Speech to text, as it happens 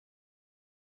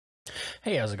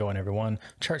Hey, how's it going everyone?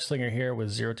 Chart Slinger here with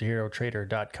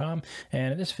ZeroToHeroTrader.com,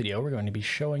 and in this video we're going to be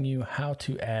showing you how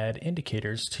to add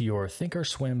indicators to your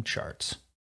Thinkorswim charts.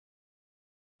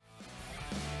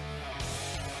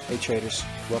 Hey traders,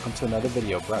 welcome to another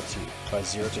video brought to you by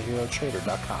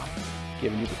ZeroToHeroTrader.com,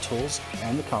 giving you the tools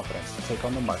and the confidence to take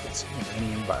on the markets in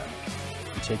any environment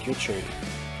and take your trading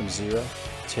from zero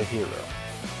to hero.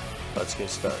 Let's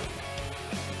get started.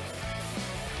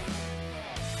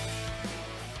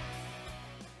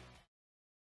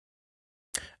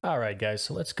 Alright guys,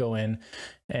 so let's go in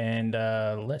and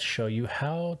let's show you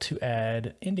how to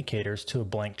add indicators to a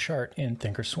blank chart in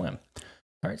Thinkorswim.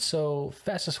 Alright, so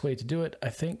fastest way to do it, I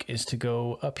think, is to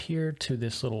go up here to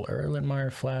this little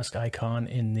Erlenmeyer flask icon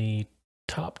in the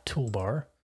top toolbar.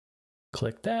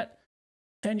 Click that,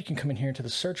 and you can come in here to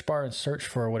the search bar and search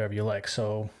for whatever you like.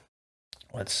 So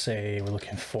let's say we're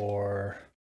looking for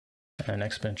an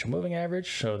exponential moving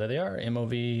average. So there they are,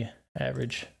 MOV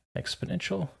average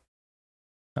exponential.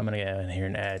 I'm going to go in here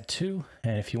and add 2.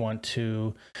 And if you want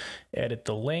to edit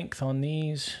the length on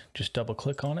these, just double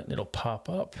click on it and it'll pop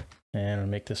up. And I'll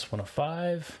make this one a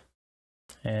 5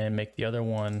 and make the other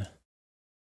one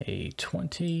a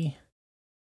 20.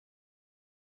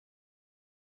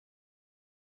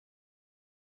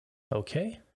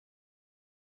 Okay.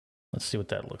 Let's see what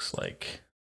that looks like.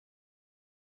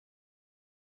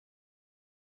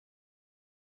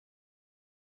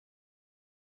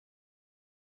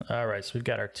 All right, so we've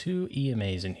got our 2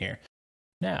 EMAs in here.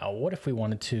 Now, what if we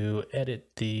wanted to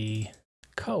edit the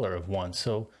color of one?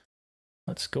 So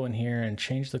let's go in here and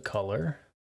change the color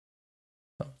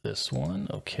of this one.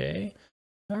 Okay.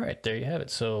 All right, there you have it.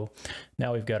 So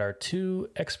now we've got our 2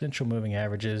 exponential moving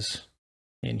averages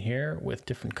in here with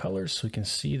different colors, so we can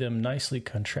see them nicely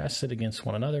contrasted against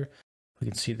one another. We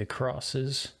can see the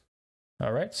crosses.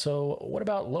 All right, so what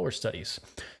about lower studies?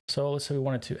 So let's say we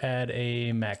wanted to add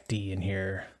a MACD in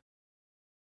here.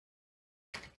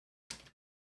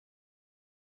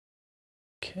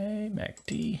 Okay,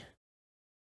 MACD.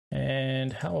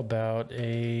 And how about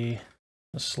a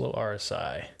slow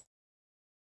RSI?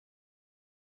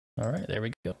 All right, there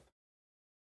we go.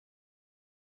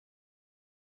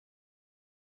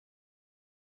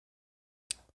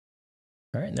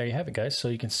 All right, and there you have it, guys. So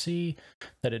you can see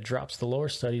that it drops the lower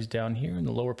studies down here in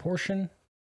the lower portion,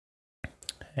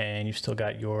 and you've still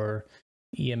got your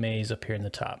EMAs up here in the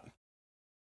top.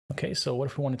 Okay, so what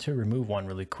if we wanted to remove one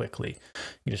really quickly?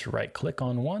 You just right click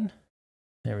on one.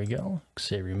 There we go.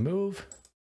 Say remove,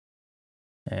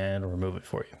 and it'll remove it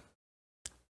for you.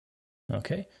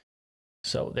 Okay,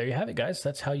 so there you have it, guys.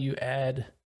 That's how you add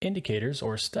indicators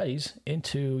or studies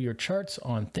into your charts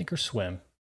on Thinkorswim.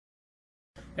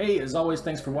 Hey, as always,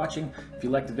 thanks for watching. If you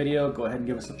liked the video, go ahead and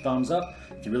give us a thumbs up.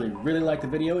 If you really like the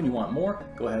video and you want more,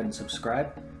 go ahead and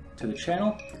subscribe to the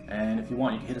channel. And if you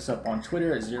want, you can hit us up on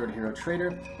Twitter at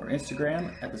ZeroToHeroTrader or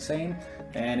Instagram at the same.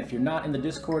 And if you're not in the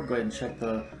Discord, go ahead and check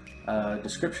the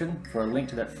description for a link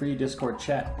to that free Discord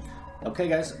chat. Okay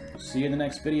guys, see you in the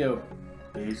next video.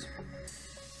 Peace.